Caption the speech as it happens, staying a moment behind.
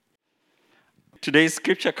Today's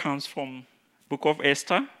scripture comes from Book of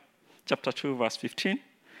Esther, chapter 2, verse 15.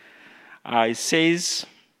 It says,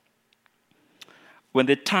 when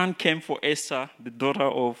the time came for Esther, the daughter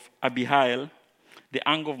of Abihail, the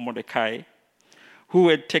uncle of Mordecai, who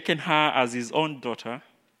had taken her as his own daughter,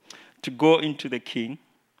 to go into the king,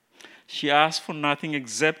 she asked for nothing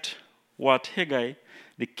except what Hegai,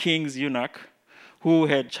 the king's eunuch, who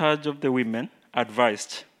had charge of the women,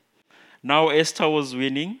 advised. Now Esther was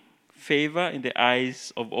winning favor in the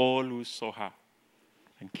eyes of all who saw her.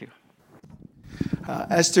 Thank you.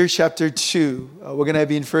 Esther chapter 2. We're going to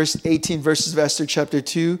be in first 18 verses of Esther chapter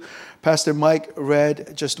 2. Pastor Mike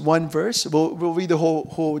read just one verse. We'll read the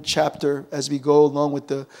whole chapter as we go along with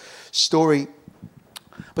the story.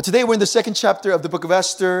 But today we're in the second chapter of the book of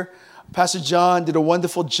Esther. Pastor John did a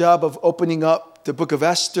wonderful job of opening up the book of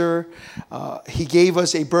Esther. He gave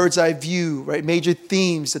us a bird's eye view, right? Major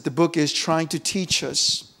themes that the book is trying to teach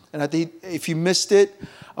us. And I think if you missed it,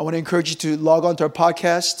 I want to encourage you to log on to our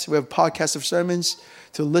podcast. We have a podcast of sermons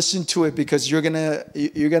to listen to it because you're gonna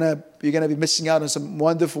be missing out on some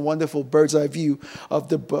wonderful bird's eye view of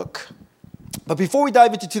the book. But before we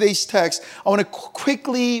dive into today's text, I want to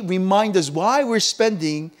quickly remind us why we're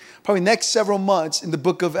spending probably next several months in the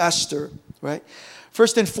book of Esther, right?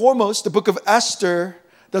 First and foremost, the book of Esther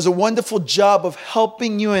does a wonderful job of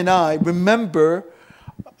helping you and I remember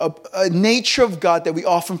a nature of God that we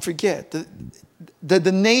often forget.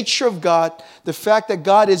 The nature of God, the fact that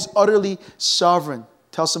God is utterly sovereign.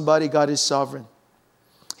 Tell somebody God is sovereign.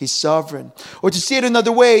 He's sovereign. Or to say it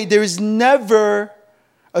another way, there is never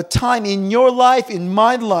a time in your life, in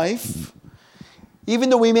my life, even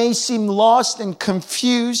though we may seem lost and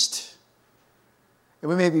confused, and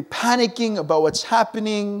we may be panicking about what's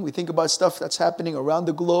happening. We think about stuff that's happening around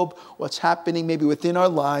the globe, what's happening maybe within our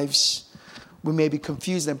lives. We may be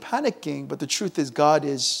confused and panicking, but the truth is God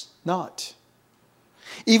is not.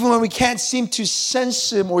 Even when we can't seem to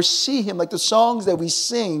sense Him or see Him, like the songs that we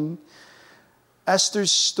sing,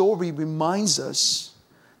 Esther's story reminds us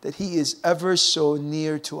that He is ever so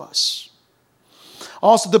near to us.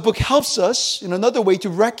 Also, the book helps us in another way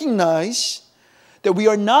to recognize that we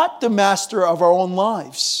are not the master of our own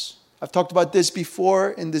lives. I've talked about this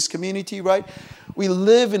before in this community, right? We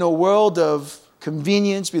live in a world of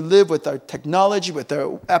convenience. We live with our technology, with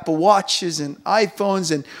our Apple Watches and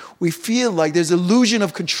iPhones, and we feel like there's illusion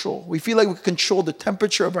of control. We feel like we can control the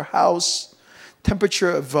temperature of our house, temperature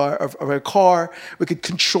of our car. We could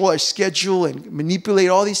control our schedule and manipulate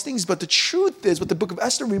all these things. But the truth is, what the book of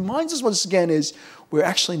Esther reminds us once again is we're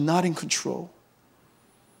actually not in control.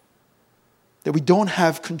 That we don't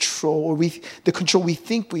have control, or the control we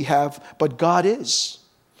think we have, but God is.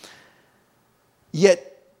 Yet,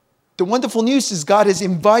 the wonderful news is God has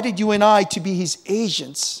invited you and I to be His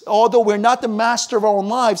agents. Although we're not the master of our own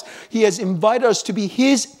lives, He has invited us to be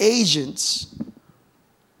His agents.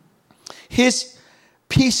 His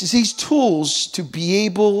pieces, His tools to be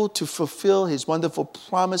able to fulfill His wonderful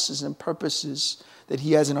promises and purposes that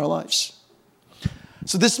He has in our lives.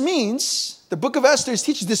 So this means, the book of Esther is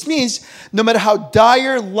teaching, this means no matter how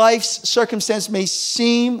dire life's circumstance may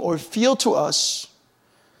seem or feel to us,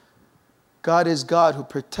 God is God who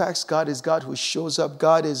protects. God is God who shows up.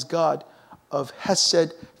 God is God of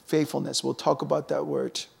Hesed faithfulness. We'll talk about that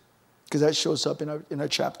word because that shows up in our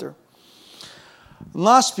chapter.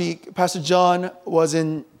 Last week, Pastor John was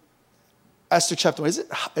in Esther chapter 1.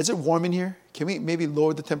 Is it warm in here? Can we maybe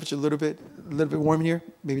lower the temperature a little bit warm in here?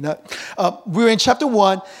 Maybe not. We're in chapter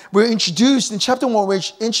 1. In chapter 1, we're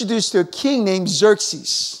introduced to a king named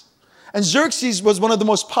Xerxes. And Xerxes was one of the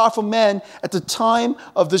most powerful men at the time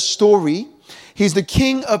of the story. He's the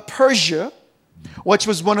king of Persia, which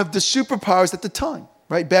was one of the superpowers at the time,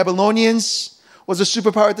 right? Babylonians was a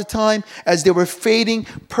superpower at the time. As they were fading,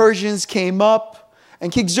 Persians came up.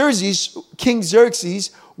 And King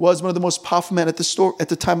Xerxes was one of the most powerful men at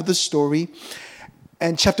the time of the story.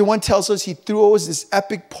 And chapter 1 tells us he throws this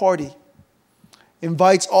epic party,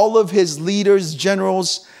 invites all of his leaders,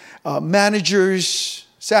 generals, managers,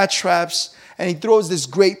 satraps, and he throws this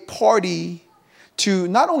great party to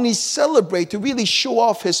not only celebrate, to really show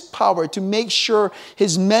off his power, to make sure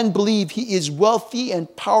his men believe he is wealthy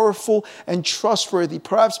and powerful and trustworthy,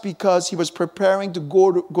 perhaps because he was preparing to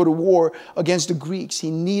go to war against the Greeks.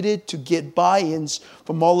 He needed to get buy-ins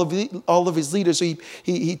from all of his leaders. So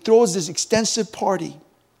he throws this extensive party.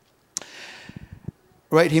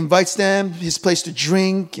 Right, he invites them, his place to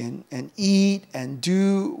drink and eat and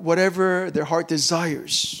do whatever their heart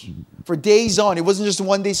desires. For days on. It wasn't just a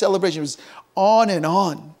one-day celebration. It was on and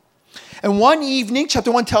on. And one evening,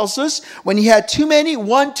 chapter 1 tells us, when he had too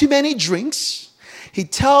many drinks, he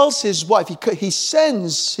tells his wife, he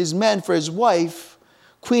sends his men for his wife,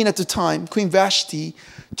 queen at the time, Queen Vashti,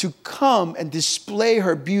 to come and display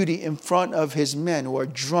her beauty in front of his men who are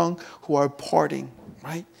drunk, who are partying,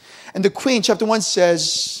 right? And the queen, chapter 1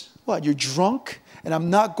 says, what, you're drunk? And I'm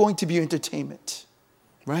not going to be your entertainment,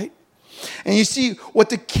 right? And you see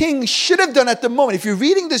what the king should have done at the moment. If you're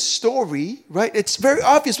reading this story, right, it's very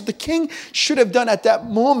obvious what the king should have done at that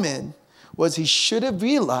moment was he should have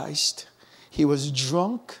realized he was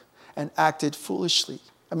drunk and acted foolishly.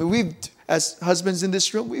 I mean, we've, as husbands in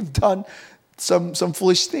this room, we've done some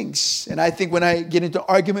foolish things. And I think when I get into an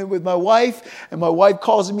argument with my wife and my wife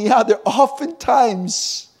calls me out, there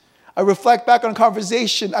oftentimes I reflect back on a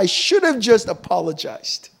conversation. I should have just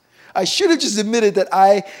apologized. I should have just admitted that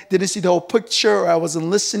I didn't see the whole picture, or I wasn't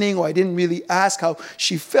listening, or I didn't really ask how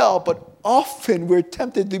she felt. But often we're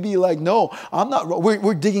tempted to be like, no, I'm not wrong.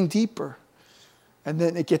 We're digging deeper. And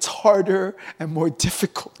then it gets harder and more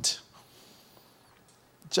difficult.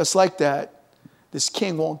 Just like that, this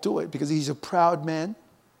king won't do it because he's a proud man.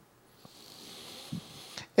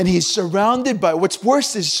 And he's surrounded by, what's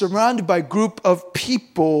worse is surrounded by a group of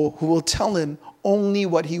people who will tell him only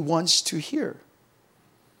what he wants to hear.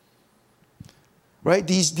 Right?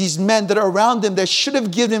 These men that are around him that should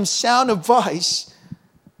have given him sound advice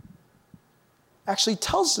actually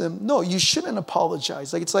tells him, no, you shouldn't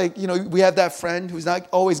apologize. Like, it's like, we have that friend who's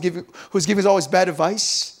giving always bad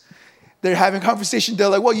advice. They're having a conversation. They're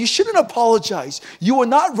like, well, you shouldn't apologize. You are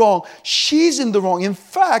not wrong. She's in the wrong. In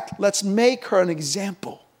fact, let's make her an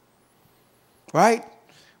example. Right?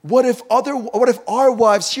 What if our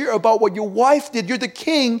wives hear about what your wife did? You're the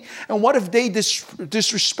king. And what if they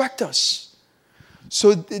disrespect us?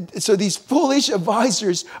 So these foolish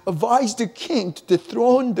advisors advise the king to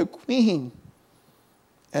dethrone the queen.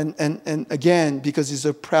 And again, because he's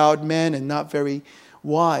a proud man and not very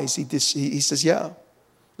wise, he says, yeah,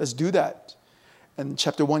 let's do that. And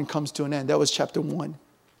chapter 1 comes to an end. That was chapter 1.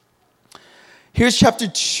 Here's chapter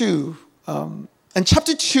 2. And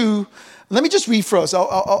chapter 2, let me just read for us.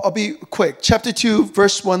 I'll be quick. Chapter 2,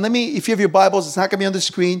 verse 1. If you have your Bibles, it's not going to be on the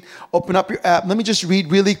screen. Open up your app. Let me just read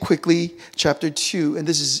really quickly chapter 2. And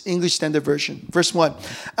this is English Standard Version. Verse 1.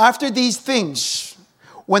 After these things,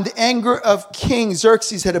 when the anger of King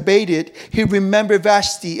Xerxes had abated, he remembered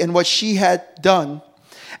Vashti and what she had done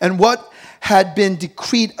and what had been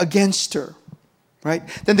decreed against her. Right?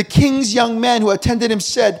 Then the king's young men who attended him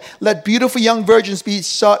said, let beautiful young virgins be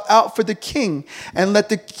sought out for the king, and let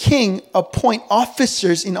the king appoint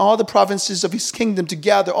officers in all the provinces of his kingdom to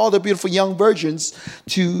gather all the beautiful young virgins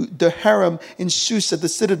to the harem in Susa, the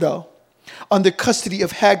citadel, under custody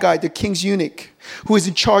of Haggai, the king's eunuch, who is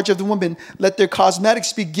in charge of the women. Let their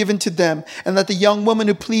cosmetics be given to them, and let the young woman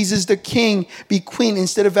who pleases the king be queen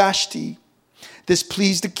instead of Vashti. This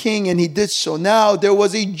pleased the king, and he did so. Now there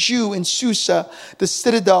was a Jew in Susa, the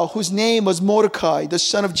citadel, whose name was Mordecai, the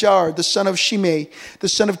son of Jair, the son of Shimei, the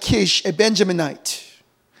son of Kish, a Benjaminite,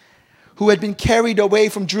 who had been carried away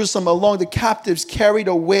from Jerusalem along the captives carried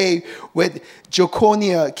away with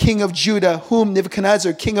Jeconiah, king of Judah, whom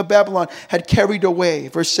Nebuchadnezzar, king of Babylon, had carried away.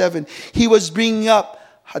 Verse 7, he was bringing up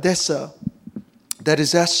Hadassah, that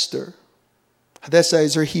is Esther. Hadassah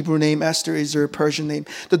is her Hebrew name. Esther is her Persian name.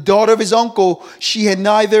 The daughter of his uncle. She had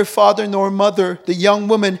neither father nor mother. The young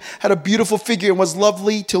woman had a beautiful figure and was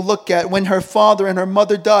lovely to look at. When her father and her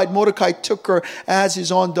mother died, Mordecai took her as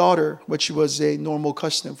his own daughter, which was a normal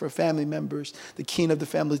custom for family members, the king of the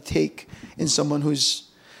family, to take in someone who's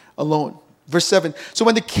alone. Verse 7, so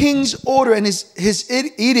when the king's order and his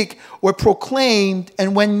edict were proclaimed,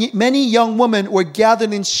 and when many young women were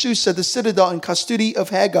gathered in Susa, the citadel, in custody of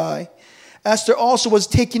Haggai, Esther also was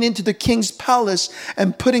taken into the king's palace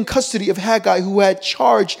and put in custody of Haggai, who had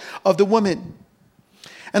charge of the women.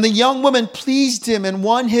 And the young woman pleased him and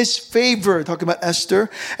won his favor, talking about Esther.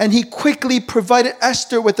 And he quickly provided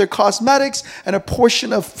Esther with her cosmetics and a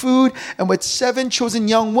portion of food, and with 7 chosen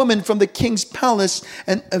young women from the king's palace,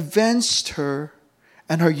 and advanced her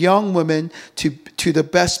and her young women to the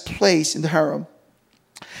best place in the harem.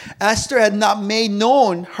 Esther had not made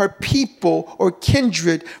known her people or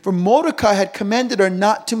kindred, for Mordecai had commanded her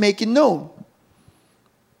not to make it known.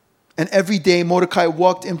 And every day Mordecai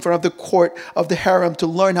walked in front of the court of the harem to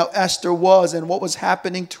learn how Esther was and what was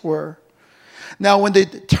happening to her. Now when the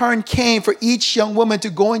turn came for each young woman to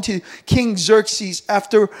go into King Xerxes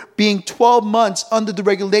after being 12 months under the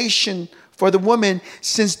regulation for the women,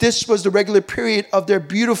 since this was the regular period of their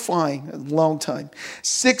beautifying, a long time,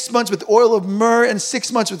 6 months with oil of myrrh and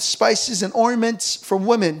 6 months with spices and ornaments for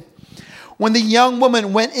women. When the young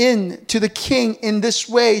woman went in to the king in this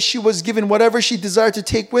way, she was given whatever she desired to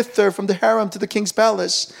take with her from the harem to the king's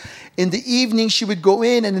palace. In the evening, she would go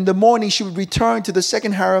in, and in the morning, she would return to the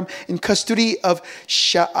second harem in custody of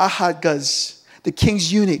Shaahagaz, the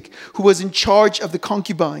king's eunuch, who was in charge of the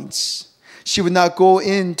concubines. She would not go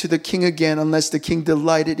in to the king again unless the king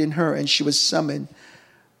delighted in her, and she was summoned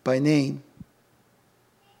by name.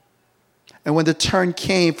 And when the turn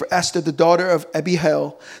came for Esther, the daughter of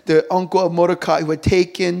Abihail, the uncle of Mordecai, who had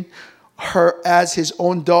taken her as his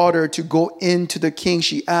own daughter to go in to the king,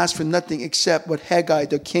 she asked for nothing except what Haggai,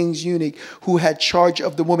 the king's eunuch, who had charge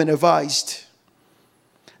of the woman, advised.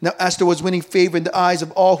 Now Esther was winning favor in the eyes of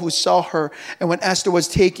all who saw her. And when Esther was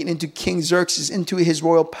taken into King Xerxes, into his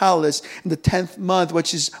royal palace, in the 10th month,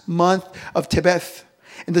 which is month of Tebeth,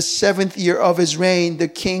 in the 7th year of his reign, the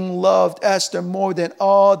king loved Esther more than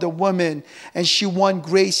all the women, and she won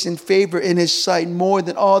grace and favor in his sight more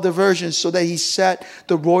than all the virgins, so that he set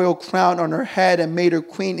the royal crown on her head and made her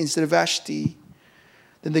queen instead of Vashti.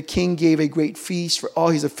 Then the king gave a great feast for all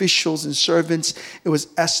his officials and servants. It was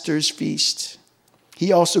Esther's feast.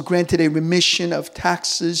 He also granted a remission of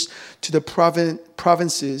taxes to the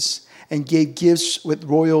provinces and gave gifts with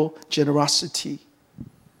royal generosity.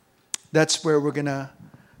 That's where we're gonna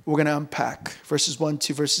unpack verses 1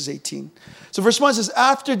 to verses 18. So verse 1 says,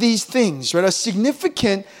 after these things, right,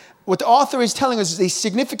 what the author is telling us is a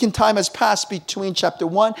significant time has passed between chapter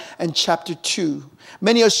 1 and chapter 2.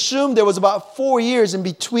 Many assume there was about 4 years in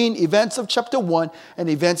between events of chapter 1 and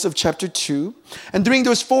events of chapter 2. And during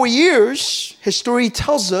those 4 years, his story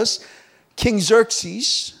tells us King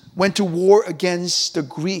Xerxes went to war against the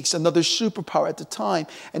Greeks, another superpower at the time,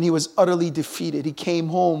 and he was utterly defeated. He came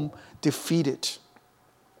home defeated.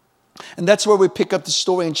 And that's where we pick up the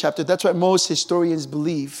story in chapter. That's what most historians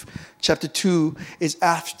believe. Chapter 2 is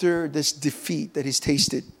after this defeat that he's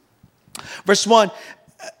tasted. Verse 1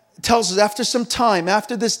 tells us after some time,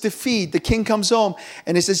 after this defeat, the king comes home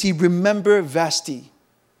and it says he remembered Vashti.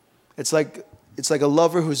 It's like a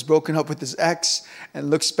lover who's broken up with his ex and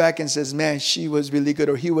looks back and says, man, she was really good,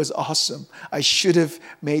 or he was awesome. I should have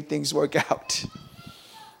made things work out.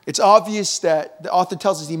 It's obvious that the author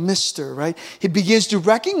tells us he missed her, right? He begins to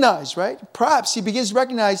recognize, right? Perhaps he begins to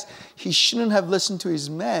recognize he shouldn't have listened to his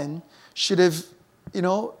men, should have,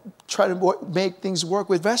 tried to make things work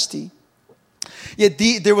with Vashti. Yet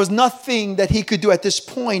there was nothing that he could do at this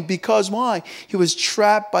point, because why? He was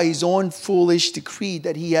trapped by his own foolish decree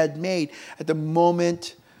that he had made at the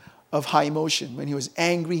moment of high emotion. When he was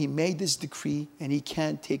angry, he made this decree and he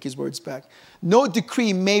can't take his words back. No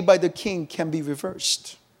decree made by the king can be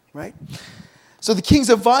reversed. Right? So the king's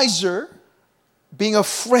advisor, being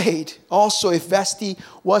afraid also if Vashti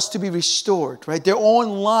was to be restored, right? Their own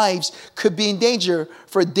lives could be in danger,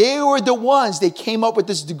 for they were the ones, they came up with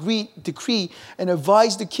this decree and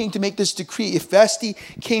advised the king to make this decree. If Vashti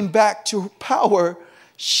came back to power,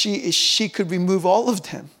 she could remove all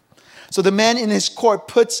of them. So the man in his court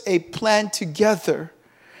puts a plan together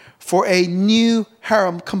for a new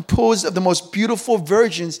harem composed of the most beautiful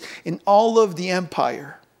virgins in all of the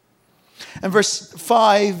empire. And verse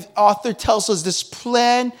 5, author tells us this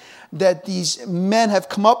plan that these men have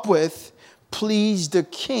come up with pleased the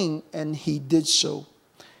king, and he did so.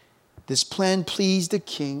 This plan pleased the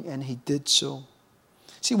king, and he did so.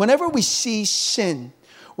 See, whenever we see sin,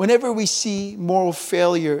 whenever we see moral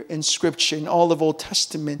failure in Scripture, in all of Old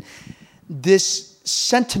Testament, this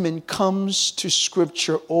sentiment comes to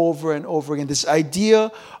Scripture over and over again. This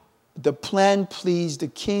idea, the plan pleased the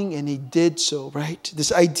king, and he did so, right?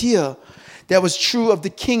 This idea that was true of the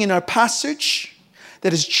king in our passage,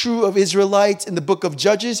 that is true of Israelites in the book of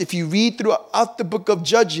Judges. If you read throughout the book of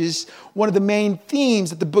Judges, one of the main themes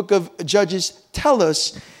that the book of Judges tell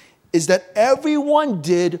us is that everyone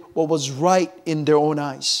did what was right in their own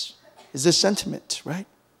eyes. Is this sentiment, right?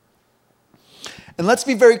 And let's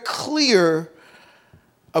be very clear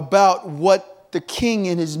about what the king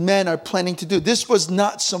and his men are planning to do. This was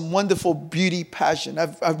not some wonderful beauty pageant.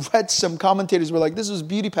 I've read some commentators who were like, this was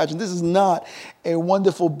beauty pageant. This is not a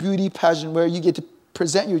wonderful beauty pageant where you get to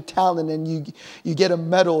present your talent and you get a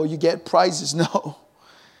medal or you get prizes. No.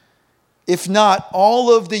 If not,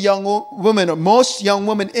 all of the young women, or most young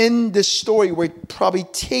women in this story, were probably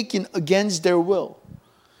taken against their will.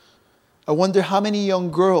 I wonder how many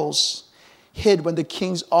young girls hid when the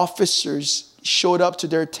king's officers showed up to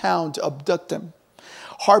their town to abduct them.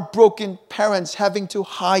 Heartbroken parents having to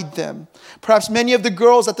hide them. Perhaps many of the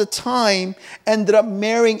girls at the time ended up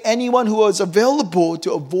marrying anyone who was available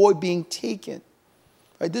to avoid being taken.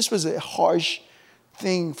 Right? This was a harsh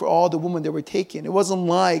thing for all the women that were taken. It wasn't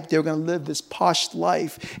like they were going to live this posh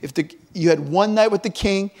life. If you had one night with the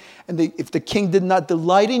king, and if the king did not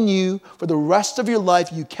delight in you for the rest of your life,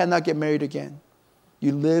 you cannot get married again.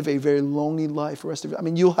 You live a very lonely life for the rest of your life. I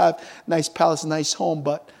mean, you'll have nice palace, nice home,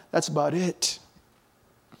 but that's about it.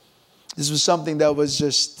 This was something that was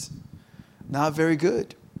just not very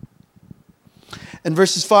good. In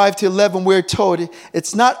verses 5 to 11, we're told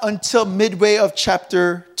it's not until midway of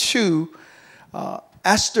chapter 2,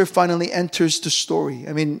 Esther finally enters the story.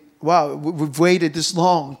 I mean, wow, we've waited this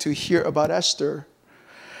long to hear about Esther.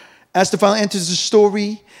 Esther finally enters the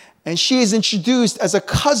story, and she is introduced as a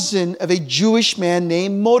cousin of a Jewish man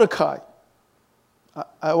named Mordecai.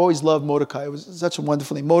 I always loved Mordecai. It was such a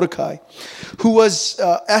wonderful name. Mordecai,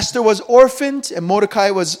 Esther was orphaned, and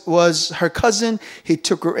Mordecai was her cousin. He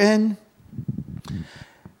took her in.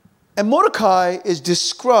 And Mordecai is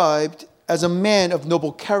described as a man of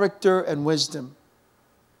noble character and wisdom.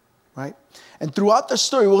 Right? And throughout the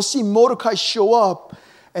story, we'll see Mordecai show up,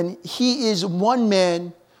 and he is one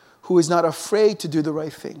man who is not afraid to do the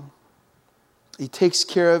right thing. He takes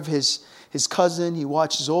care of his cousin. He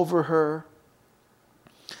watches over her.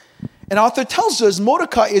 And author tells us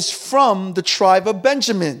Mordecai is from the tribe of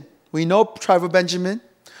Benjamin. We know tribe of Benjamin.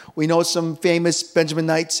 We know some famous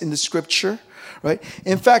Benjaminites in the scripture. Right?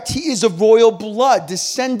 In fact, he is of royal blood,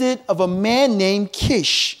 descendant of a man named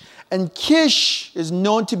Kish. And Kish is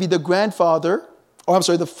known to be the father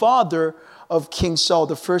of King Saul,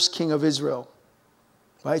 the first king of Israel.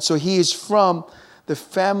 Right? So he is from the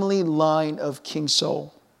family line of King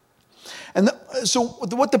Saul. And so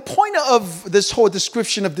what the point of this whole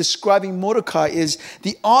description of describing Mordecai is,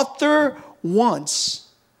 the author wants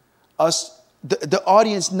us, the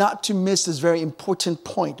audience, not to miss this very important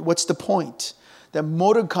point. What's the point? That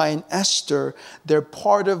Mordecai and Esther, they're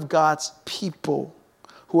part of God's people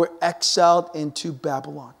who were exiled into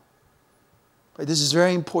Babylon. Right? This is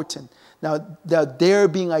very important. Now, they're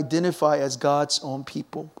being identified as God's own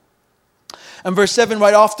people. In verse 7,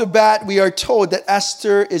 right off the bat, we are told that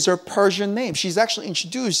Esther is her Persian name. She's actually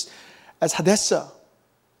introduced as Hadassah,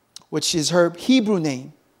 which is her Hebrew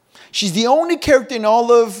name. She's the only character in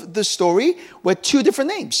all of the story with two different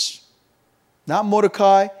names. Not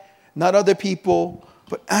Mordecai, not other people,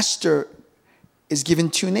 but Esther is given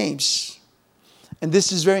two names. And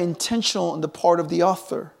this is very intentional on the part of the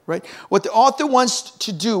author, right? What the author wants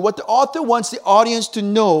to do, what the author wants the audience to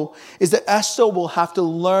know, is that Esther will have to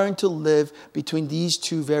learn to live between these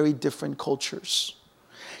two very different cultures.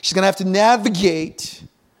 She's going to have to navigate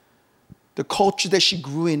the culture that she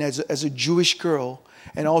grew in as a Jewish girl,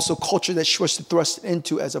 and also culture that she was thrust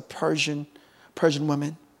into as a Persian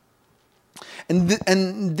woman.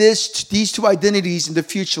 And these two identities in the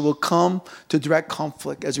future will come to direct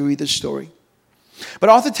conflict as we read this story. But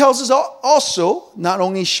author tells us also, not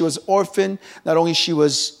only she was orphaned, not only she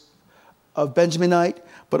was a Benjaminite,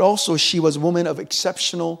 but also she was a woman of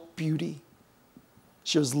exceptional beauty.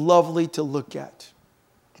 She was lovely to look at,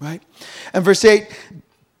 right? And verse 8,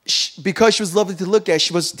 because she was lovely to look at,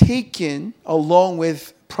 she was taken along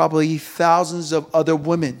with probably thousands of other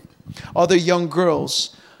women, other young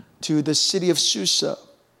girls, to the city of Susa,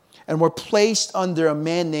 and were placed under a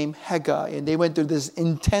man named Haggai. And they went through this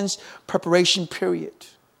intense preparation period,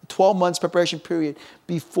 12 months preparation period,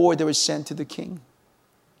 before they were sent to the king.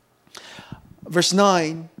 Verse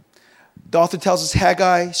 9, the author tells us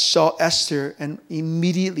Haggai saw Esther and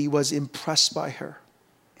immediately was impressed by her.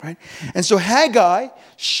 Right? And so Haggai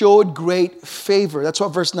showed great favor. That's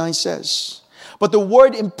what verse 9 says. But the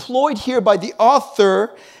word employed here by the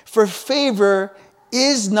author for favor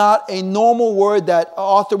is not a normal word that an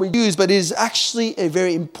author would use, but it is actually a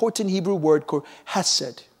very important Hebrew word called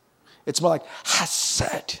hesed. It's more like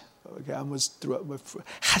hesed. Okay, I almost threw up my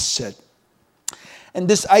hesed. And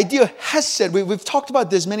this idea of hesed, we've talked about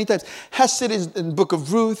this many times. Hesed is in the book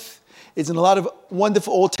of Ruth. It's in a lot of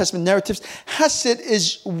wonderful Old Testament narratives. Hesed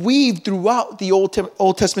is weaved throughout the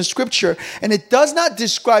Old Testament scripture, and it does not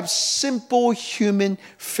describe simple human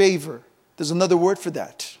favor. There's another word for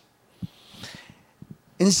that.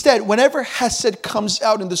 Instead, whenever hesed comes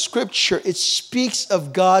out in the scripture, it speaks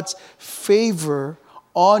of God's favor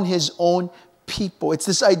on his own people. It's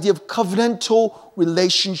this idea of covenantal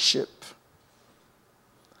relationship.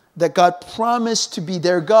 That God promised to be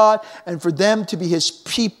their God and for them to be his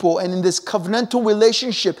people. And in this covenantal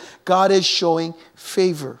relationship, God is showing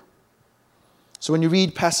favor. So when you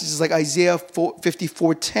read passages like Isaiah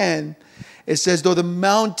 54:10, it says, though the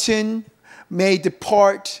mountain may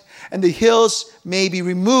depart and the hills may be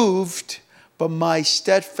removed, but my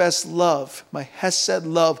steadfast love, my hesed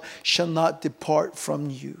love, shall not depart from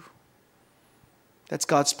you. That's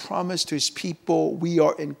God's promise to his people. We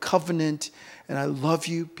are in covenant, and I love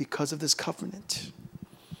you because of this covenant.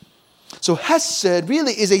 So Hesed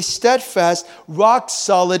really is a steadfast,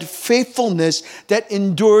 rock-solid faithfulness that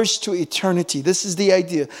endures to eternity. This is the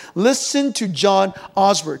idea. Listen to John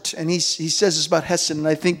Osbert, and he says this about Hesed, and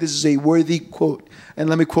I think this is a worthy quote. And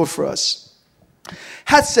let me quote for us.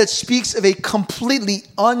 Hesed speaks of a completely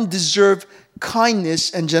undeserved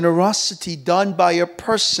kindness and generosity done by a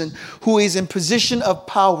person who is in position of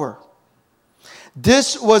power.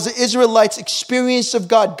 This was the Israelites' experience of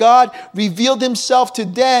God. God revealed himself to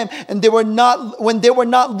them when they were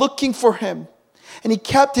not looking for him. And he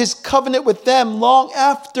kept his covenant with them long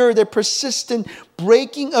after their persistent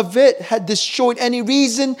breaking of it had destroyed any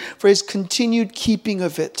reason for his continued keeping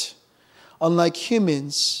of it. Unlike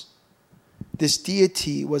humans, this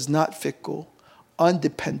deity was not fickle,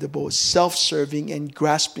 undependable, self-serving, and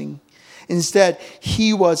grasping. Instead,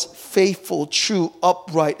 he was faithful, true,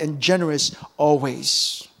 upright, and generous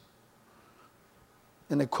always.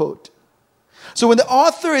 And I quote. So when the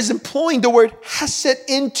author is employing the word Hesed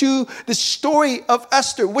into the story of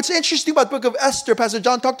Esther, what's interesting about the book of Esther, Pastor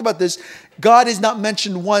John talked about this, God is not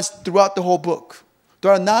mentioned once throughout the whole book.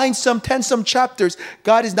 There are 10 chapters,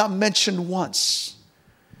 God is not mentioned once.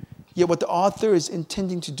 Yet what the author is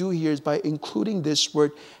intending to do here is by including this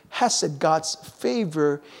word Hesed, God's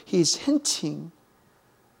favor, he is hinting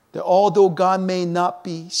that although God may not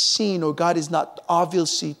be seen or God is not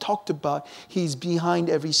obviously talked about, he's behind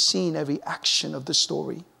every scene, every action of the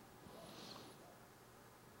story.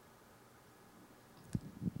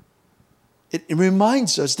 It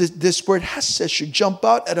reminds us that this word Hesed should jump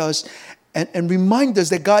out at us and remind us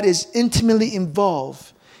that God is intimately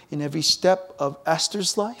involved in every step of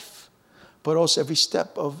Esther's life, but also every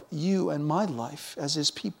step of you and my life as his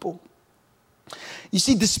people. You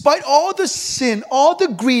see, despite all the sin, all the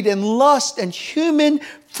greed and lust and human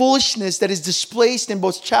foolishness that is displaced in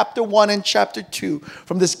both chapter 1 and chapter 2,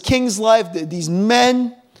 from this king's life, these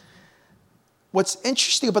men, what's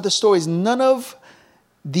interesting about the story is none of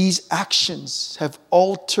these actions have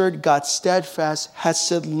altered God's steadfast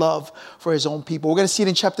Hesed love for his own people. We're going to see it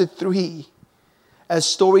in chapter 3 as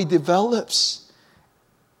story develops.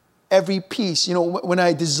 Every piece, when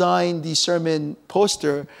I designed the sermon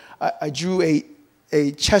poster, I drew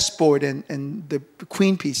a chessboard and the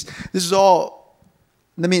queen piece. This is all,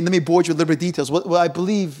 let me bore you with a little bit of details. Well, I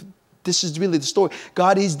believe this is really the story.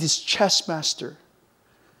 God is this chess master.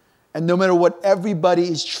 And no matter what everybody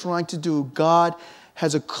is trying to do, God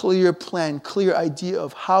has a clear plan, clear idea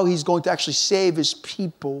of how he's going to actually save his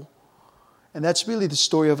people. And that's really the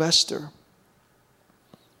story of Esther.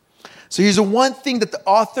 So here's the one thing that the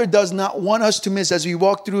author does not want us to miss as we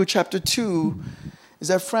walk through chapter 2, is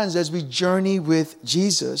that, friends, as we journey with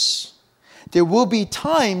Jesus, there will be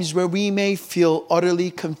times where we may feel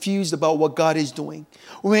utterly confused about what God is doing.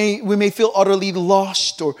 We may feel utterly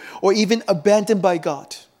lost or even abandoned by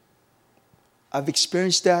God. I've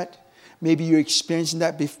experienced that. Maybe you're experiencing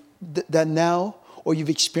that now, or you've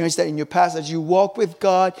experienced that in your past. As you walk with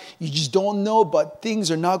God, you just don't know, but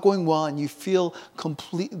things are not going well, and you feel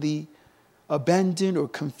completely abandoned or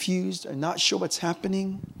confused or not sure what's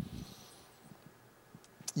happening.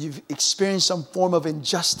 You've experienced some form of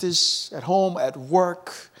injustice at home, at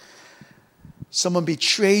work. Someone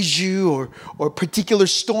betrays you or particular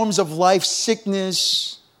storms of life,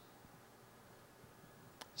 sickness.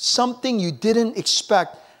 Something you didn't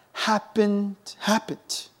expect happened.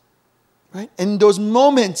 Right? And in those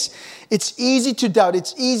moments, it's easy to doubt.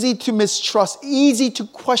 It's easy to mistrust. Easy to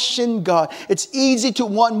question God. It's easy to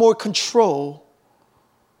want more control.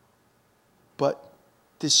 But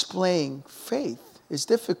displaying faith is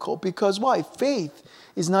difficult because why? Faith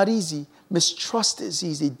is not easy. Mistrust is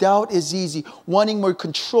easy. Doubt is easy. Wanting more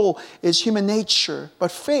control is human nature. But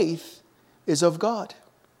faith is of God.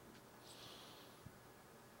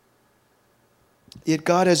 Yet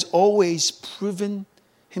God has always proven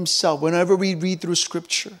himself. Whenever we read through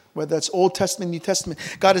Scripture, whether that's Old Testament, New Testament,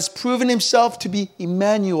 God has proven himself to be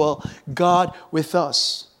Emmanuel, God with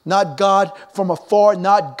us. Not God from afar,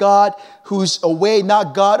 not God who's away,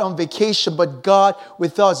 not God on vacation, but God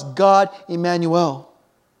with us, God Emmanuel.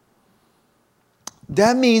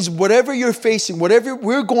 That means whatever you're facing, whatever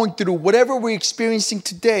we're going through, whatever we're experiencing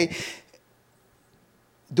today,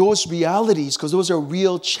 those realities, because those are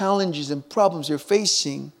real challenges and problems you're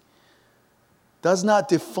facing, does not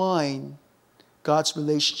define God's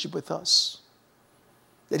relationship with us.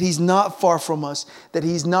 That he's not far from us, that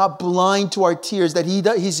he's not blind to our tears, that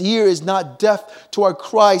his ear is not deaf to our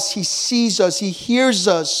cries. He sees us, he hears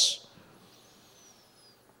us,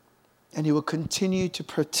 and he will continue to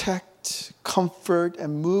protect protect, comfort,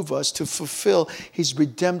 and move us to fulfill his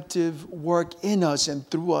redemptive work in us and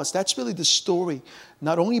through us. That's really the story.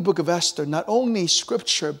 Not only Book of Esther, not only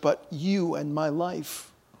Scripture, but you and my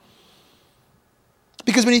life.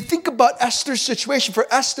 Because when you think about Esther's situation, for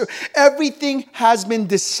Esther, everything has been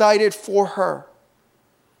decided for her.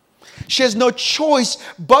 She has no choice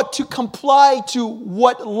but to comply to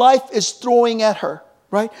what life is throwing at her,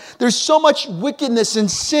 right? There's so much wickedness and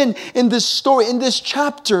sin in this story, in this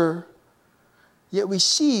chapter. Yet we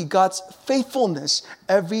see God's faithfulness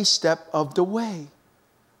every step of the way.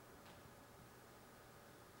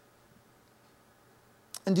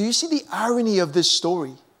 And do you see the irony of this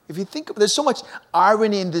story? If you think, there's so much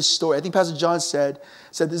irony in this story. I think Pastor John said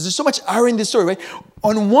there's so much irony in this story, right?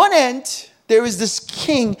 On one end, there is this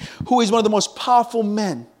king who is one of the most powerful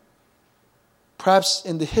men, perhaps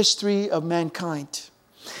in the history of mankind.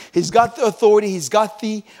 He's got the authority, he's got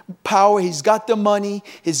the power, he's got the money,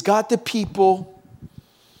 he's got the people.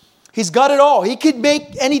 He's got it all. He could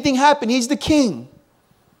make anything happen. He's the king.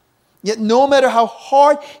 Yet no matter how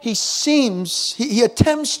hard he seems, he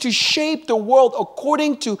attempts to shape the world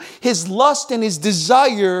according to his lust and his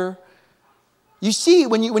desire. You see,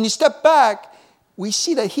 when you step back, we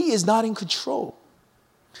see that he is not in control.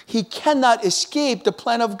 He cannot escape the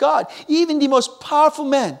plan of God, even the most powerful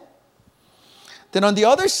man. Then on the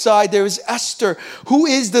other side, there is Esther, who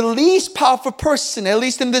is the least powerful person, at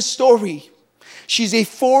least in this story. She's a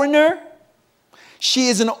foreigner. She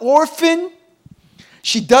is an orphan.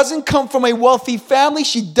 She doesn't come from a wealthy family.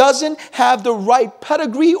 She doesn't have the right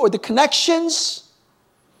pedigree or the connections.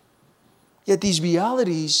 Yet these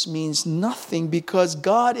realities means nothing because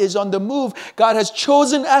God is on the move. God has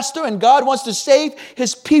chosen Esther and God wants to save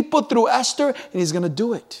his people through Esther, and he's going to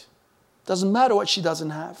do it. Doesn't matter what she doesn't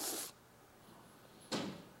have.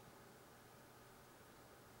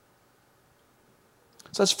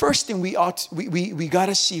 So that's the first thing we got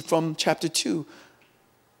to see from chapter 2.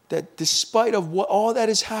 That despite of all that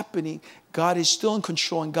is happening, God is still in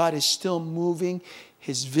control and God is still moving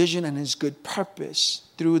his vision and his good purpose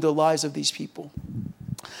through the lives of these people.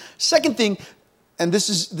 Second thing, and this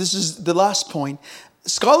is the last point,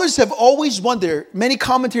 scholars have always wondered, many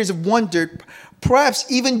commentators have wondered, perhaps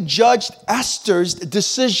even judged Esther's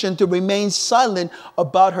decision to remain silent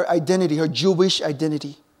about her identity, her Jewish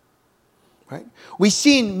identity. Right? We've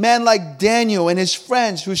seen men like Daniel and his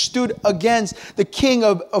friends who stood against the king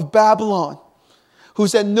of Babylon, who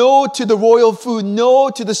said no to the royal food, no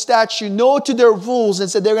to the statue, no to their rules,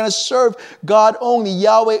 and said they're going to serve God only,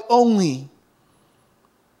 Yahweh only.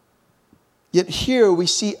 Yet here we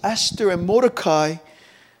see Esther and Mordecai,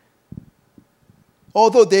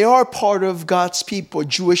 although they are part of God's people,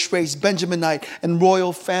 Jewish race, Benjaminite, and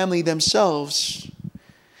royal family themselves,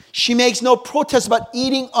 she makes no protest about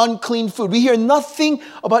eating unclean food. We hear nothing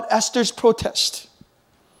about Esther's protest.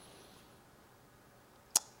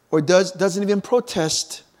 Or doesn't even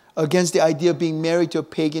protest against the idea of being married to a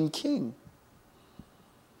pagan king.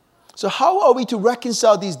 So how are we to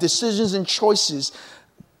reconcile these decisions and choices?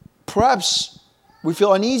 Perhaps we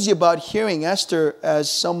feel uneasy about hearing Esther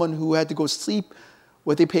as someone who had to go sleep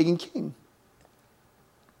with a pagan king.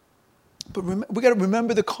 But we got to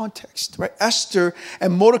remember the context, right? Esther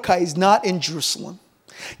and Mordecai is not in Jerusalem.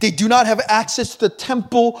 They do not have access to the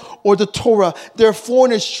temple or the Torah. They're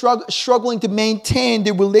foreigners struggling to maintain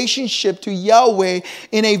their relationship to Yahweh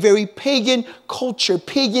in a very pagan culture,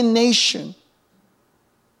 pagan nation.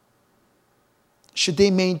 Should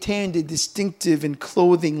they maintain the distinctive in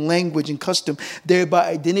clothing, language, and custom, thereby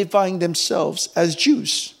identifying themselves as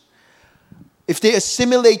Jews? If they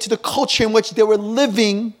assimilate to the culture in which they were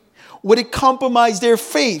living, would it compromise their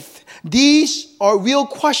faith? These are real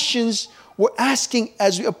questions we're asking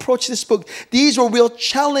as we approach this book. These are real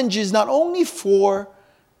challenges not only for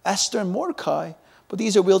Esther and Mordecai, but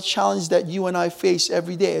these are real challenges that you and I face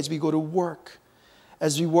every day as we go to work,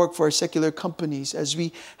 as we work for our secular companies, as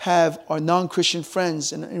we have our non-Christian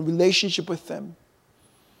friends and in relationship with them.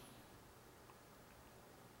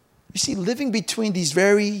 You see, living between these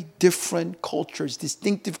very different cultures,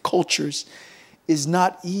 distinctive cultures, is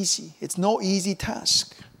not easy. It's no easy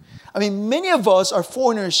task. I mean, many of us are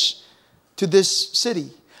foreigners to this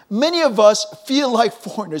city. Many of us feel like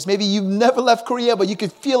foreigners. Maybe you've never left Korea, but you can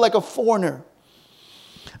feel like a foreigner.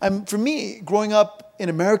 And for me, growing up in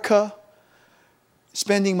America,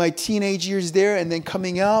 spending my teenage years there and then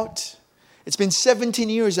coming out, it's been 17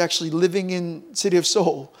 years actually living in city of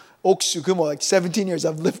Seoul. Oksu, Kumo, like 17 years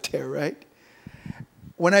I've lived there, right?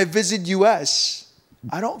 When I visit US,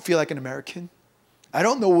 I don't feel like an American. I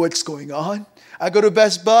don't know what's going on. I go to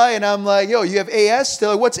Best Buy and I'm like, yo, you have AS? They're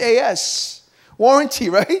like, what's AS? Warranty,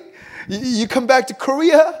 right? You come back to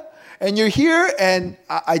Korea And you're here, and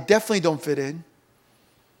I definitely don't fit in.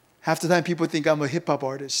 Half the time, people think I'm a hip hop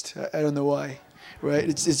artist. I don't know why, right?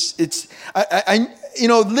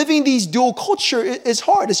 Living these dual culture is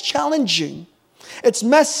hard. It's challenging. It's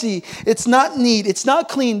messy. It's not neat. It's not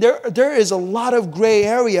clean. There is a lot of gray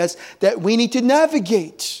areas that we need to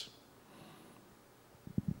navigate.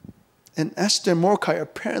 And Esther and Mordecai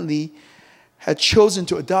apparently had chosen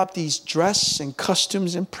to adopt these dress and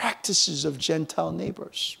customs and practices of Gentile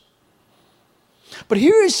neighbors. But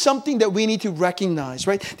here is something that we need to recognize,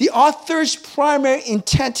 right? The author's primary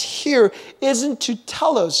intent here isn't to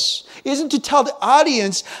tell the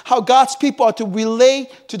audience how God's people are to relate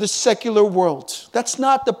to the secular world. That's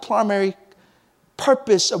not the primary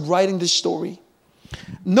purpose of writing this story.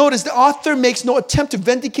 Notice the author makes no attempt to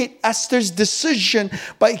vindicate Esther's decision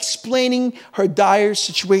by explaining her dire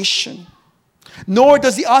situation. Nor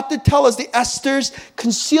does the author tell us that Esther's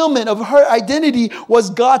concealment of her identity was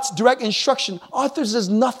God's direct instruction. Author says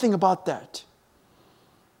nothing about that.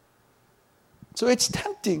 So it's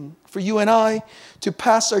tempting for you and I to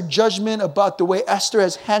pass our judgment about the way Esther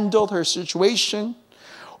has handled her situation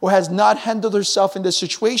or has not handled herself in this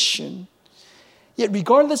situation. Yet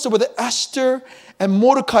regardless of whether Esther and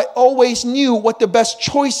Mordecai always knew what the best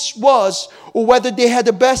choice was, or whether they had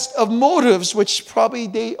the best of motives, which probably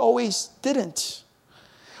they always didn't.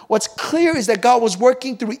 What's clear is that God was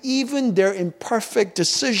working through even their imperfect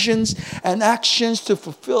decisions and actions to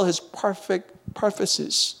fulfill His perfect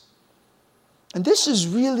purposes. And this is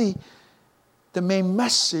really the main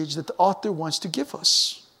message that the author wants to give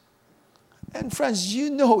us. And friends,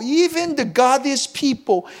 even the godliest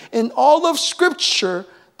people in all of Scripture,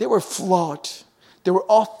 they were flawed. They were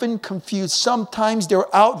often confused. Sometimes they were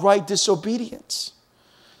outright disobedient.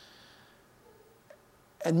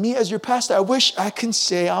 And me as your pastor, I wish I could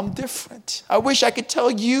say I'm different. I wish I could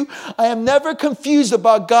tell you I am never confused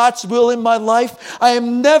about God's will in my life. I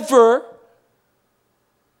am never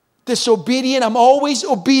disobedient. I'm always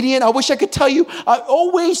obedient. I wish I could tell you I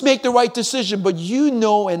always make the right decision. But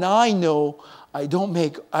and I know I don't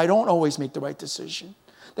always make the right decision.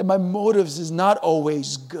 That my motives is not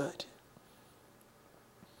always good.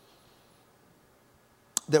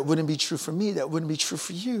 That wouldn't be true for me. That wouldn't be true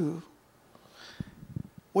for you.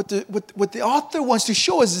 What the author wants to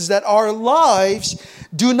show us is that our lives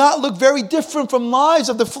do not look very different from lives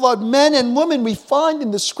of the flawed men and women we find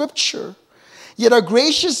in the Scripture. Yet our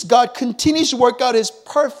gracious God continues to work out His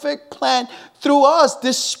perfect plan through us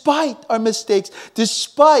despite our mistakes,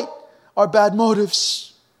 despite our bad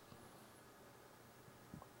motives.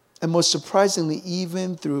 And most surprisingly,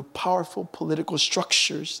 even through powerful political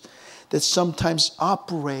structures that sometimes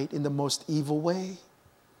operate in the most evil way.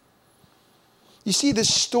 You see, the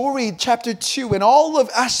story, chapter 2, and all of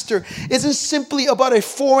Esther isn't simply about a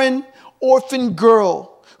foreign orphan girl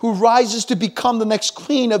who rises to become the next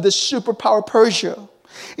queen of this superpower Persia.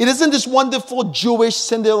 It isn't this wonderful Jewish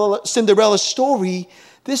Cinderella story.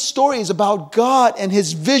 This story is about God and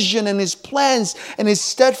His vision and His plans and His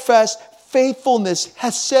steadfast faithfulness,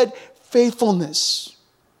 hesed faithfulness.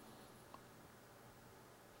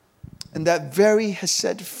 And that very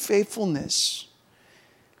hesed faithfulness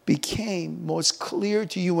became most clear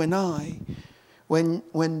to you and I when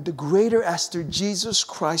the greater Esther, Jesus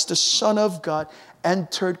Christ, the Son of God,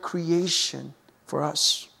 entered creation for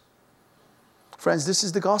us. Friends, this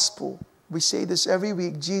is the gospel. We say this every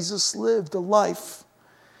week. Jesus lived a life,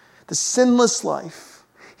 the sinless life.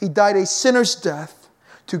 He died a sinner's death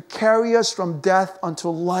to carry us from death unto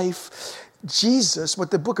life. Jesus,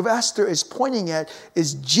 what the book of Esther is pointing at,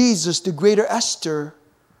 is Jesus, the greater Esther.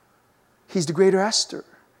 He's the greater Esther.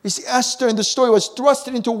 You see, Esther in the story was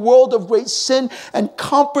thrusted into a world of great sin and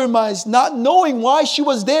compromise, not knowing why she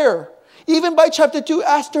was there. Even by chapter 2,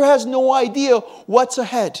 Esther has no idea what's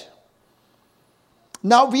ahead.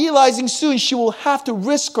 Now realizing soon she will have to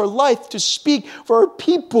risk her life to speak for her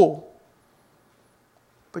people.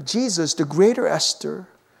 But Jesus, the greater Esther,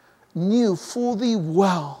 knew fully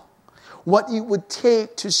well what it would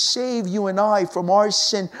take to save you and I from our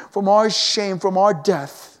sin, from our shame, from our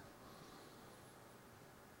death.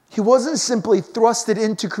 He wasn't simply thrusted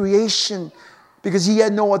into creation because He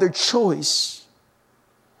had no other choice.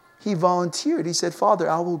 He volunteered. He said, Father,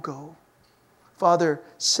 I will go. Father,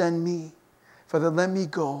 send me. Father, let me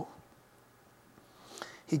go.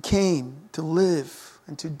 He came to live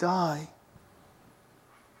and to die.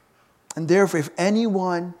 And therefore, if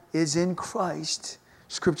anyone is in Christ,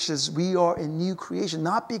 Scripture says we are a new creation,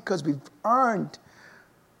 not because we've earned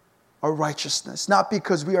our righteousness, not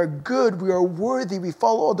because we are good, we are worthy, we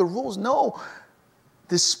follow all the rules. No,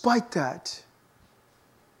 despite that,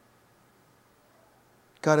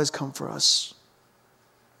 God has come for us.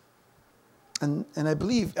 And I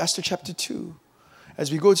believe Esther chapter 2,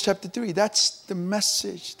 as we go to chapter 3, that's the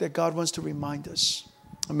message that God wants to remind us.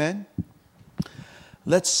 Amen?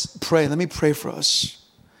 Let's pray. Let me pray for us.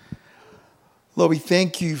 Lord, we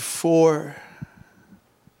thank you for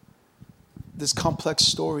this complex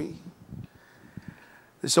story.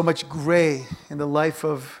 There's so much gray in the life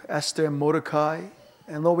of Esther and Mordecai.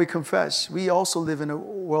 And Lord, we confess, we also live in a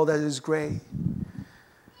world that is gray.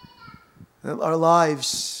 Our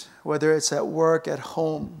lives, whether it's at work, at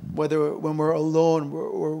home, whether when we're alone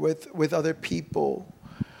or with other people,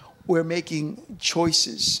 we're making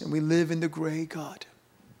choices and we live in the gray, God.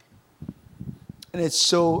 And it's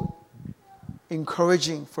so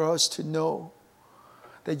encouraging for us to know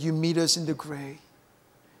that you meet us in the gray.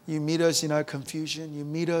 You meet us in our confusion. You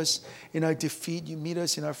meet us in our defeat. You meet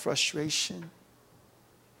us in our frustration.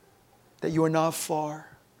 That you are not far.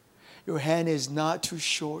 Your hand is not too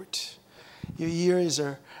short. Your ears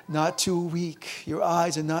are not too weak. Your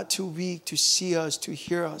eyes are not too weak to see us, to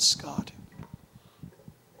hear us, God.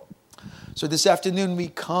 So this afternoon we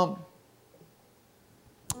come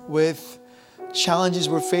with challenges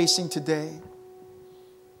we're facing today.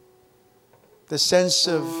 The sense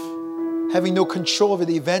of having no control over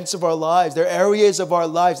the events of our lives. There are areas of our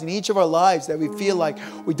lives, in each of our lives, that we feel like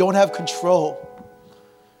we don't have control.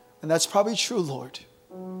 And that's probably true, Lord.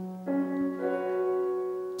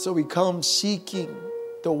 So we come seeking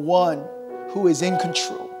the one who is in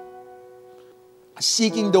control.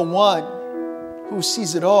 Seeking the one who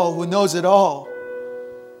sees it all, who knows it all.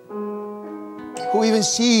 Who even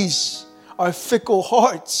sees our fickle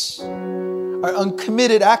hearts, our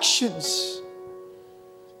uncommitted actions.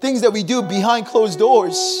 Things that we do behind closed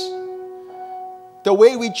doors. The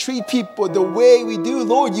way we treat people, the way we do,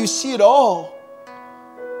 Lord, you see it all.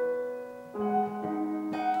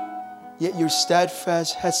 Yet your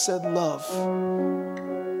steadfast Hesed love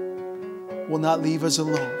will not leave us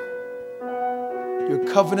alone. Your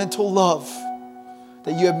covenantal love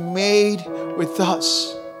that you have made with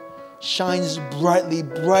us shines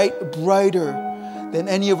brighter than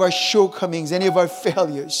any of our shortcomings, any of our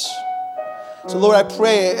failures. So Lord, I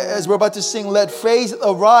pray as we're about to sing, let faith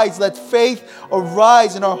arise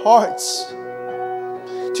in our hearts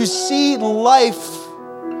to see life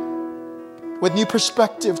with new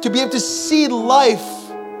perspective, to be able to see life,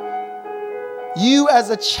 you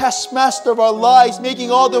as a chess master of our lives,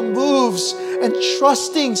 making all the moves and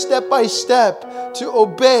trusting step by step to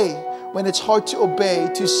obey when it's hard to obey,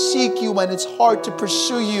 to seek you when it's hard to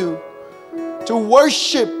pursue you, to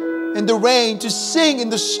worship in the rain, to sing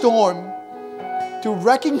in the storm, to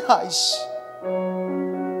recognize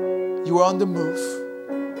you are on the move.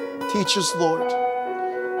 Teach us, Lord.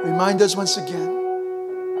 Remind us once again.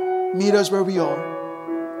 Meet us where we are.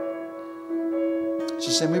 In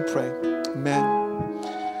Jesus' name we pray. Amen.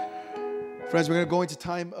 Friends, we're going to go into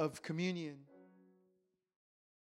time of communion.